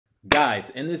Guys,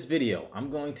 in this video,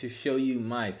 I'm going to show you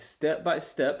my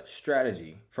step-by-step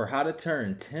strategy for how to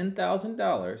turn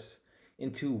 $10,000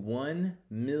 into $1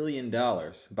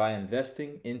 million by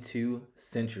investing into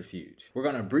Centrifuge. We're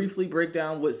going to briefly break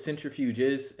down what Centrifuge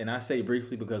is, and I say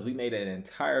briefly because we made an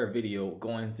entire video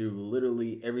going through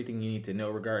literally everything you need to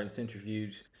know regarding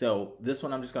Centrifuge. So this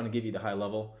one, I'm just going to give you the high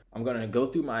level. I'm going to go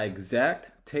through my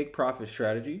exact take profit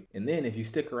strategy, and then if you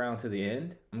stick around to the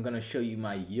end, I'm going to show you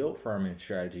my yield farming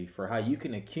strategy for how you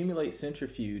can accumulate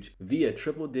Centrifuge via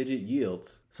triple-digit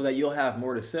yields so that you'll have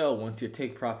more to sell once your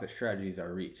take profit strategies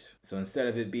are reached. So instead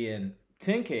of it being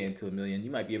 10K into $1 million,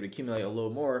 you might be able to accumulate a little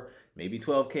more, maybe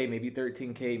 12K, maybe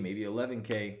 13K, maybe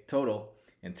 11K total,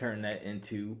 and turn that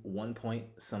into 1 point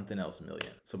something else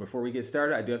million. So before we get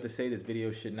started, I do have to say this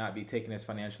video should not be taken as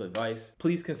financial advice.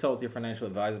 Please consult your financial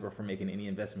advisor before making any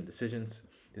investment decisions.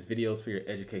 This video is for your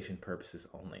education purposes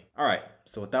only. All right,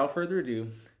 so without further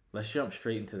ado, let's jump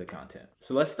straight into the content.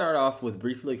 So let's start off with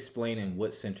briefly explaining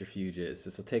what Centrifuge is.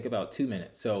 This will take about 2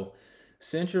 minutes. So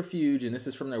Centrifuge, and this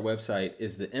is from their website,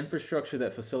 is the infrastructure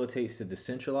that facilitates the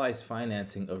decentralized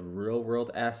financing of real-world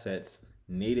assets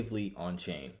natively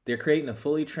on-chain. They're creating a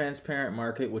fully transparent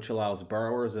market which allows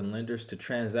borrowers and lenders to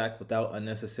transact without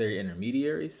unnecessary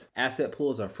intermediaries. Asset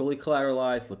pools are fully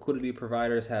collateralized, liquidity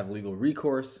providers have legal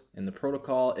recourse, and the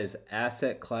protocol is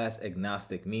asset class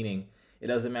agnostic, meaning it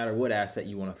doesn't matter what asset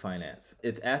you want to finance.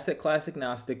 It's asset class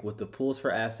agnostic with the pools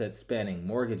for assets spanning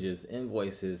mortgages,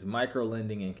 invoices, micro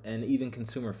lending, and even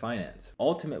consumer finance.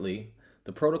 Ultimately,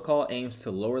 the protocol aims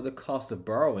to lower the cost of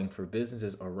borrowing for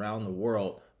businesses around the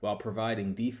world while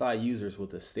providing DeFi users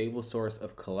with a stable source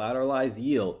of collateralized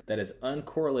yield that is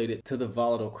uncorrelated to the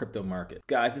volatile crypto market.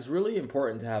 Guys, it's really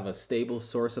important to have a stable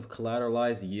source of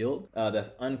collateralized yield that's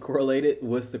uncorrelated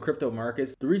with the crypto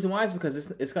markets. The reason why is because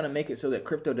it's going to make it so that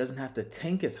crypto doesn't have to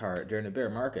tank as hard during the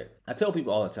bear market. I tell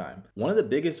people all the time, one of the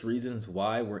biggest reasons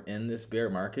why we're in this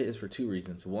bear market is for two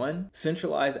reasons. One,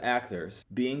 centralized actors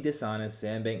being dishonest,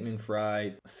 Sam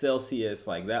Bankman-Fried, Celsius,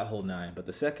 like that whole nine. But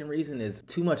the second reason is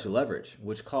too much leverage,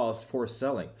 which cause forced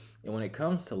selling. And when it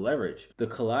comes to leverage, the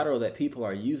collateral that people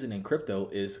are using in crypto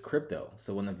is crypto.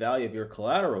 So when the value of your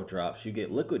collateral drops, you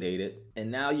get liquidated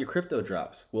and now your crypto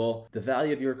drops. Well, the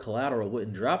value of your collateral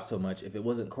wouldn't drop so much if it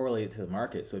wasn't correlated to the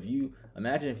market. So if you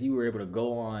imagine if you were able to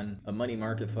go on a money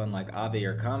market fund like Aave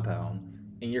or Compound,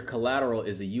 and your collateral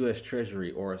is a US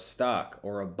Treasury or a stock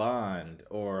or a bond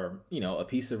or, a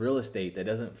piece of real estate that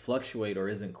doesn't fluctuate or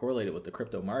isn't correlated with the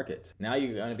crypto markets. Now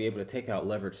you're going to be able to take out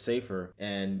leverage safer.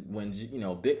 And when,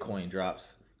 Bitcoin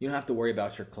drops, you don't have to worry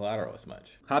about your collateral as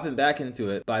much. Hopping back into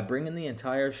it, by bringing the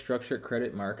entire structured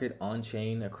credit market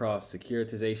on-chain across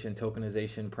securitization,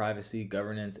 tokenization, privacy,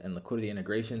 governance, and liquidity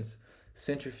integrations,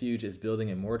 Centrifuge is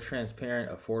building a more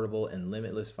transparent, affordable, and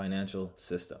limitless financial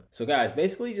system. So guys,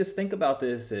 basically just think about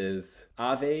this as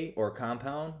Aave or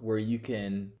Compound, where you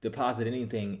can deposit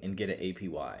anything and get an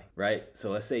APY, right? So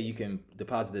let's say you can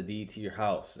deposit the deed to your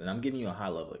house, and I'm giving you a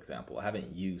high-level example. I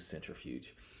haven't used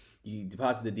Centrifuge. You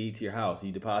deposit the deed to your house,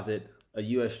 you deposit a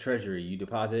US Treasury, you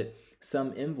deposit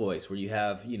some invoice where you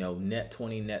have, net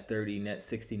 20, net 30, net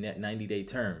 60, net 90-day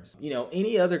terms,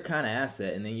 any other kind of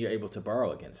asset, and then you're able to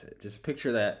borrow against it. Just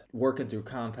picture that working through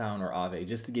Compound or Aave,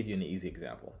 just to give you an easy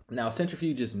example. Now,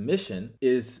 Centrifuge's mission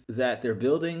is that they're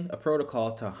building a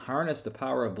protocol to harness the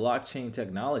power of blockchain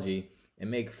technology and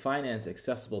make finance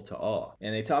accessible to all.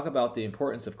 And they talk about the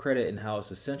importance of credit and how it's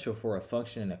essential for a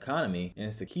functioning economy, and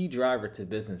it's the key driver to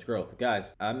business growth.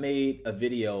 Guys, I made a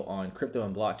video on crypto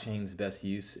and blockchain's best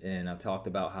use, and I talked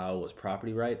about how it was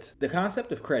property rights. The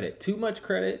concept of credit, too much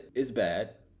credit is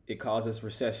bad. It causes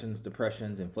recessions,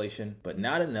 depressions, inflation, but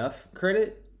not enough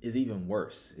credit is even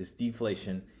worse. It's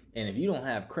deflation. And if you don't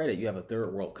have credit, you have a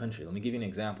third world country. Let me give you an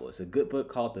example. It's a good book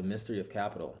called The Mystery of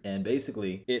Capital. And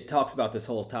basically, it talks about this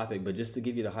whole topic, but just to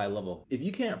give you the high level, if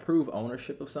you can't prove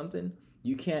ownership of something,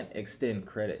 you can't extend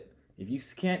credit. If you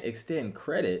can't extend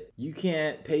credit, you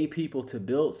can't pay people to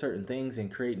build certain things and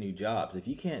create new jobs. If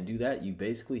you can't do that, you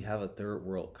basically have a third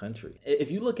world country.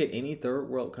 If you look at any third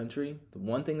world country, the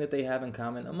one thing that they have in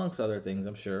common, amongst other things,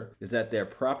 I'm sure, is that their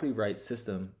property rights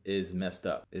system is messed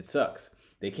up. It sucks.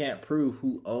 They can't prove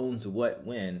who owns what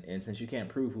when, and since you can't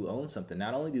prove who owns something,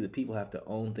 not only do the people have to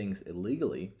own things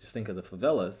illegally, just think of the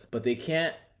favelas, but they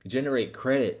can't generate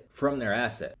credit from their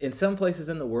asset. In some places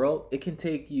in the world, it can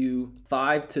take you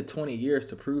 5 to 20 years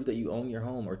to prove that you own your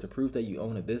home or to prove that you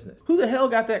own a business. Who the hell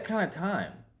got that kind of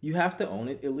time? You have to own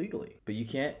it illegally, but you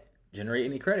can't generate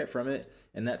any credit from it,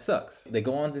 and that sucks. They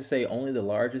go on to say only the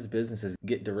largest businesses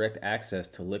get direct access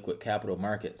to liquid capital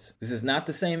markets. This is not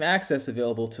the same access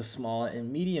available to small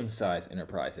and medium-sized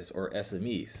enterprises, or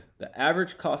SMEs. The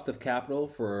average cost of capital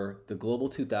for the Global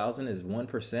 2000 is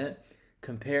 1%,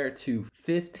 compared to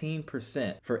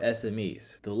 15% for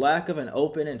SMEs. The lack of an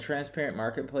open and transparent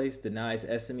marketplace denies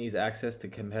SMEs access to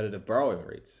competitive borrowing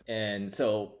rates. And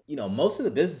so, most of the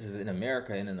businesses in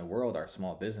America and in the world are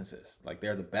small businesses. Like,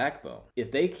 they're the backbone.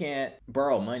 If they can't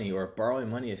borrow money, or if borrowing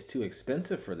money is too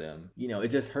expensive for them, it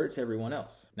just hurts everyone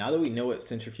else. Now that we know what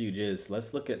Centrifuge is,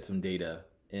 let's look at some data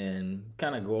and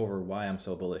kind of go over why I'm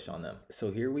so bullish on them.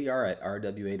 So here we are at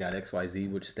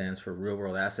RWA.XYZ, which stands for real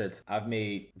world assets. I've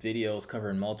made videos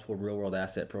covering multiple real world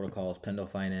asset protocols,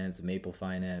 Finance,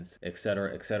 maplefinance,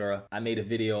 etc., etc. I made a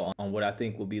video on what I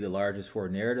think will be the largest four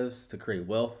narratives to create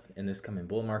wealth in this coming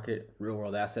bull market. Real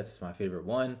world assets is my favorite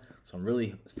one, so I'm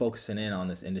really focusing in on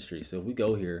this industry. So if we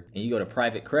go here and you go to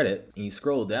private credit and you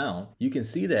scroll down, you can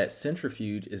see that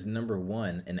Centrifuge is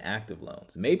 #1 in active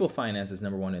loans. Maplefinance is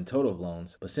 #1 in total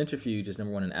loans, but Centrifuge is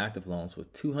 #1 in active loans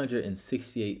with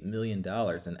 $268 million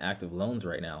in active loans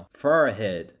right now, far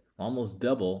ahead, almost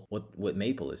double what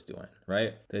Maple is doing,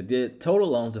 right? They did total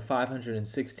loans of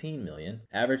 $516 million.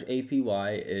 Average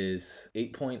APY is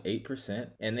 8.8%,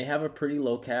 and they have a pretty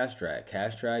low cash drag.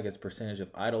 Cash drag is percentage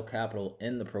of idle capital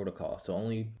in the protocol, so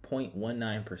only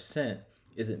 0.19%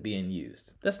 isn't being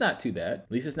used. That's not too bad.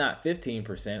 At least it's not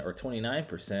 15% or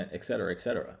 29%, etc.,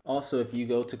 etc. Also, if you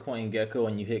go to CoinGecko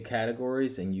and you hit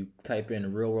categories and you type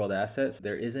in real world assets,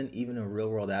 there isn't even a real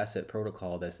world asset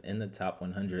protocol that's in the top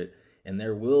 100, and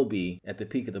there will be at the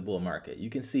peak of the bull market. You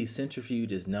can see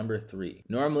Centrifuge is #3.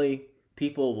 Normally,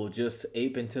 people will just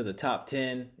ape into the top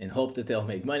 10 and hope that they'll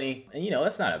make money. And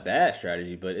that's not a bad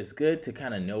strategy, but it's good to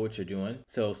kind of know what you're doing.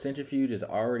 So Centrifuge is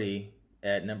already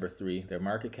at #3. Their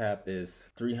market cap is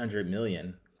 300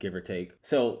 million, give or take.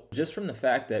 So just from the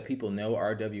fact that people know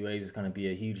RWAs is going to be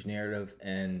a huge narrative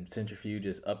and Centrifuge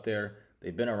is up there,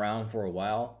 they've been around for a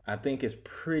while, I think it's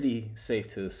pretty safe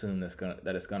to assume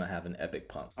that it's going to have an epic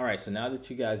pump. All right, so now that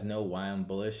you guys know why I'm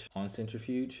bullish on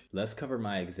Centrifuge, let's cover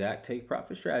my exact take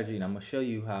profit strategy, and I'm going to show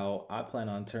you how I plan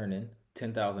on turning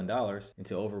 $10,000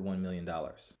 into over $1 million.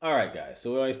 All right, guys,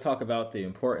 so we always talk about the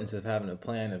importance of having a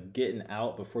plan of getting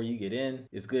out before you get in.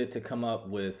 It's good to come up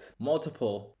with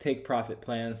multiple take profit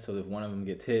plans so that if one of them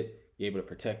gets hit, you're able to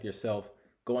protect yourself.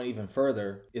 Going even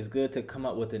further, it's good to come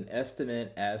up with an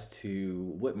estimate as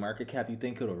to what market cap you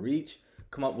think it'll reach,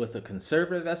 come up with a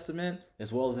conservative estimate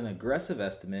as well as an aggressive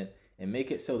estimate, and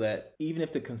make it so that even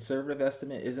if the conservative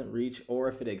estimate isn't reached or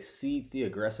if it exceeds the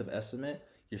aggressive estimate,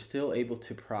 you're still able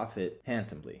to profit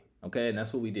handsomely. Okay, and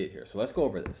that's what we did here. So let's go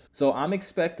over this. So I'm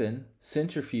expecting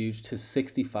Centrifuge to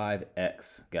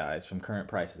 65x, guys, from current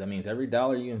prices. That means every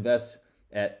dollar you invest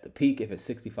at the peak, if it's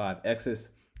 65x's,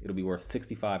 it'll be worth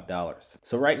 $65.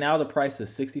 So right now the price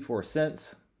is 64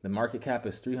 cents. The market cap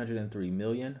is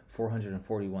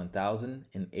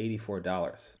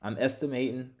 $303,441,084. I'm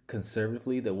estimating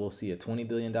conservatively that we'll see a $20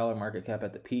 billion market cap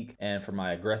at the peak. And for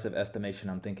my aggressive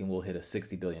estimation, I'm thinking we'll hit a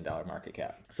 $60 billion market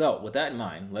cap. So with that in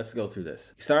mind, let's go through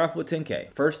this. You start off with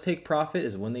 10K. First take profit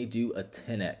is when they do a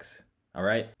 10X. All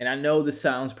right. And I know this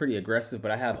sounds pretty aggressive,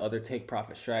 but I have other take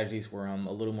profit strategies where I'm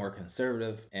a little more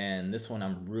conservative. And this one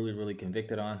I'm really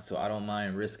convicted on. So I don't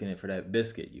mind risking it for that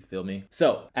biscuit. You feel me?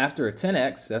 So after a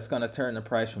 10X, that's going to turn the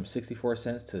price from 64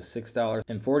 cents to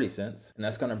 $6.40. And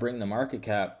that's going to bring the market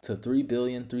cap to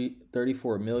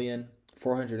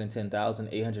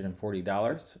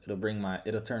 $3,034,410,840.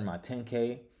 It'll turn my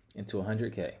 10K into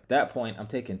 100K. At that point, I'm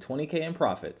taking 20K in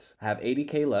profits. I have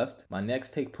 80K left. My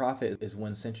next take profit is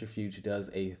when Centrifuge does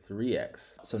a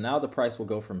 3X. So now the price will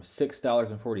go from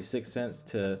 $6.46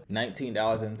 to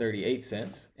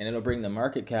 $19.38, and it'll bring the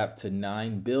market cap to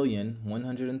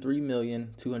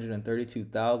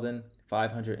 $9,103,232,520. At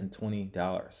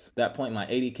that point, my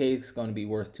 80K is going to be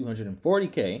worth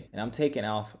 240K, and I'm taking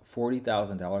off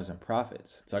 $40,000 in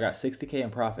profits. So I got 60K in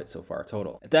profits so far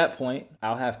total. At that point,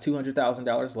 I'll have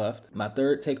 $200,000 left. My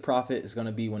third take profit is going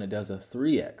to be when it does a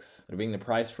 3X. It'll bring the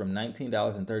price from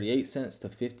 $19.38 to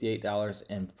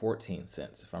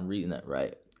 $58.14, if I'm reading that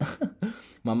right.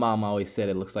 My mom always said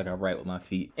it looks like I write with my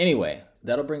feet. Anyway,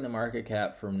 that'll bring the market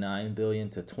cap from $9 billion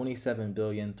to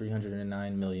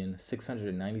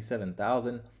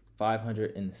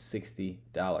 $27,309,697,560.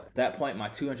 At that point, my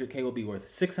 200K will be worth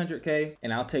 600K,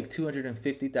 and I'll take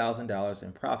 $250,000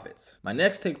 in profits. My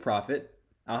next take profit,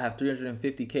 I'll have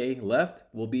 350K left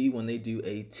will be when they do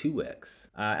a 2X.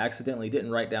 I accidentally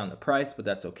didn't write down the price, but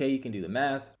that's okay. You can do the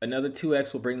math. Another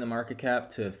 2X will bring the market cap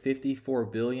to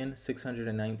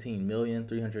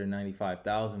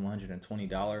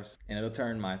 $54,619,395,120. And it'll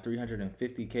turn my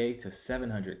 350K to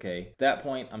 700K. At that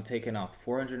point, I'm taking off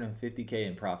 450K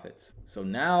in profits. So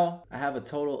now I have a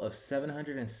total of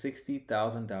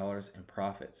 $760,000 in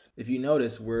profits. If you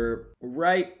notice, we're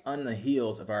right on the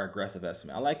heels of our aggressive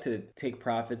estimate. I like to take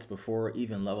profits before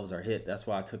even levels are hit. That's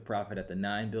why I took profit at the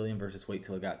 9 billion versus wait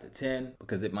till it got to 10,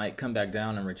 because it might come back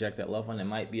down and reject that level, and it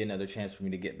might be another chance for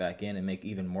me to get back in and make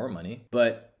even more money.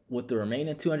 But with the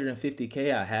remaining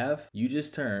 250K I have, you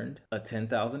just turned a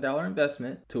 $10,000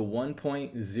 investment to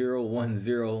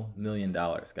 $1.010 million,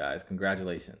 guys.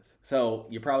 Congratulations. So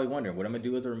you're probably wondering, what I'm gonna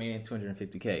do with the remaining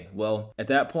 250K? Well, at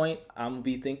that point, I'm gonna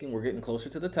be thinking we're getting closer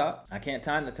to the top. I can't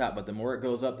time the top, but the more it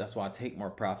goes up, that's why I take more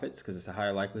profits, because it's a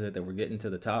higher likelihood that we're getting to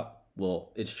the top.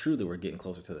 Well, it's true that we're getting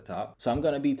closer to the top. So I'm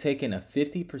going to be taking a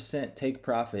 50% take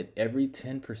profit every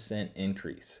 10%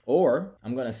 increase. Or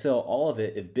I'm going to sell all of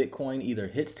it if Bitcoin either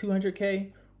hits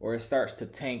 200K or it starts to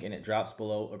tank and it drops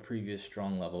below a previous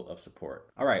strong level of support.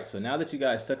 All right, so now that you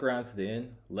guys stuck around to the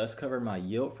end, let's cover my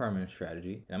yield farming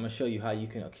strategy. And I'm gonna show you how you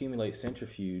can accumulate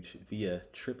Centrifuge via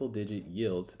triple-digit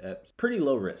yields at pretty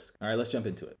low risk. All right, let's jump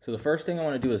into it. So the first thing I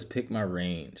wanna do is pick my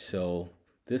range. So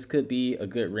this could be a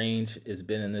good range. It's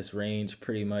been in this range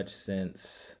pretty much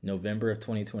since November of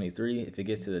 2023. If it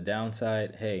gets to the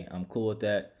downside, hey, I'm cool with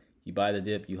that. You buy the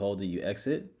dip, you hold it, you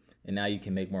exit, and now you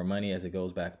can make more money as it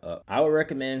goes back up. I would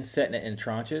recommend setting it in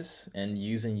tranches and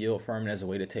using yield farming as a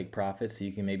way to take profits. So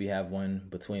you can maybe have one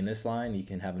between this line, you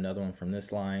can have another one from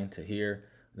this line to here,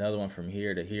 another one from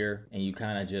here to here, and you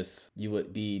kind of you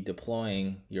would be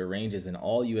deploying your ranges in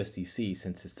all USDC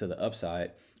since it's to the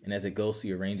upside. And as it goes through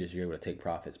your ranges, you're able to take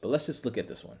profits. But let's just look at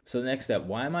this one. So the next step,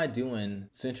 why am I doing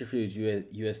Centrifuge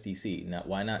USDC? Now,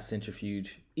 why not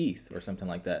Centrifuge ETH or something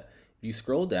like that? If you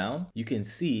scroll down, you can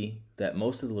see that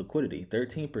most of the liquidity,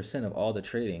 13% of all the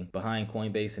trading behind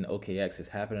Coinbase and OKX is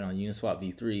happening on Uniswap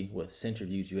v3 with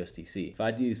Centrifuge USDC. If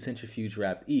I do Centrifuge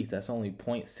wrapped ETH, that's only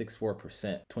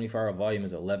 0.64%. 24-hour volume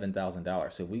is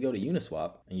 $11,000. So if we go to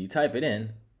Uniswap and you type it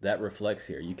in, that reflects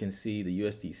here. You can see the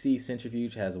USDC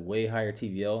Centrifuge has a way higher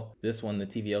TVL. This one, the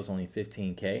TVL is only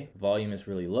 15K. Volume is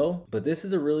really low, but this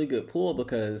is a really good pool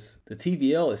because the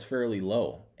TVL is fairly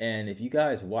low. And if you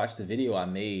guys watch the video I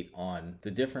made on the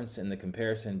difference in the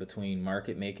comparison between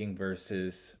market making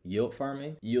versus yield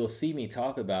farming, you'll see me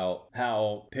talk about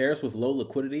how pairs with low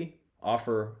liquidity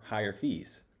offer higher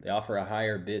fees. They offer a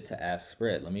higher bid to ask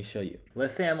spread. Let me show you.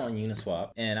 Let's say I'm on Uniswap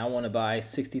and I want to buy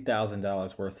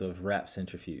 $60,000 worth of wrapped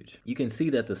Centrifuge. You can see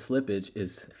that the slippage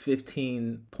is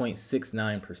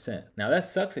 15.69%. Now that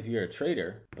sucks if you're a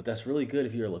trader, but that's really good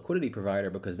if you're a liquidity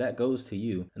provider because that goes to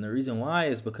you. And the reason why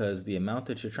is because the amount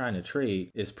that you're trying to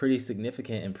trade is pretty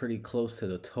significant and pretty close to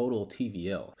the total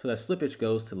TVL. So that slippage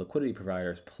goes to liquidity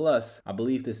providers. Plus, I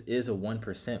believe this is a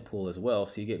 1% pool as well.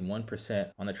 So you get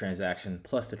 1% on the transaction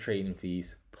plus the trading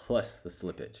fees plus the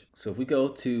slippage. So if we go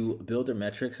to Builder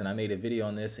Metrics, and I made a video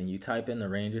on this, and you type in the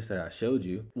ranges that I showed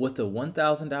you, with a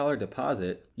 $1,000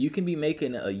 deposit, you can be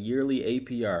making a yearly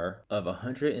APR of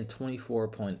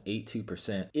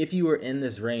 124.82% if you were in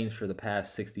this range for the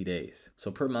past 60 days. So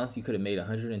per month, you could have made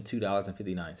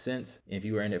 $102.59. If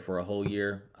you were in it for a whole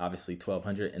year, obviously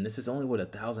 $1,200. And this is only with a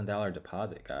 $1,000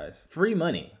 deposit, guys. Free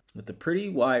money with a pretty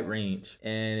wide range.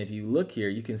 And if you look here,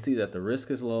 you can see that the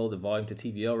risk is low, the volume to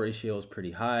TVL ratio is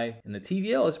pretty high, and the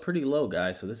TVL is pretty low,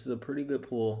 guys. So this is a pretty good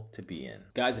pool to be in.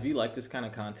 Guys, if you like this kind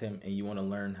of content and you want to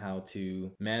learn how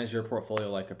to manage your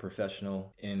portfolio like a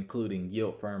professional, including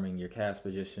yield farming, your cash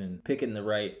position, picking the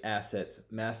right assets,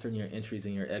 mastering your entries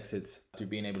and your exits through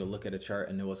being able to look at a chart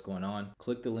and know what's going on,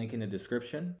 click the link in the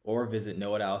description or visit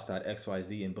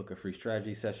knowitals.xyz and book a free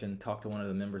strategy session. Talk to one of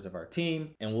the members of our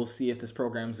team and we'll see if this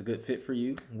program is a good fit for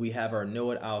you. We have our Know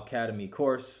It Owl Academy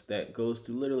course that goes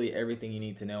through literally everything you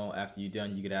need to know. After you're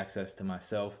done, you get access to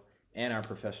myself and our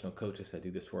professional coaches that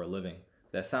do this for a living.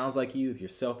 If that sounds like you, if you're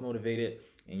self-motivated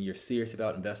and you're serious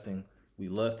about investing, we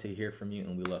love to hear from you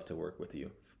and we love to work with you.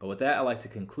 But with that, I'd like to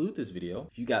conclude this video.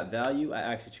 If you got value, I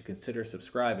ask that you consider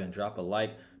subscribing, drop a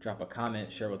like, drop a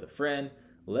comment, share with a friend.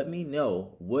 Let me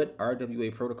know what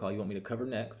RWA protocol you want me to cover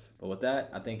next. But with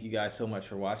that, I thank you guys so much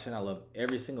for watching. I love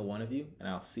every single one of you, and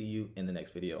I'll see you in the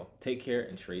next video. Take care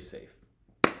and trade safe.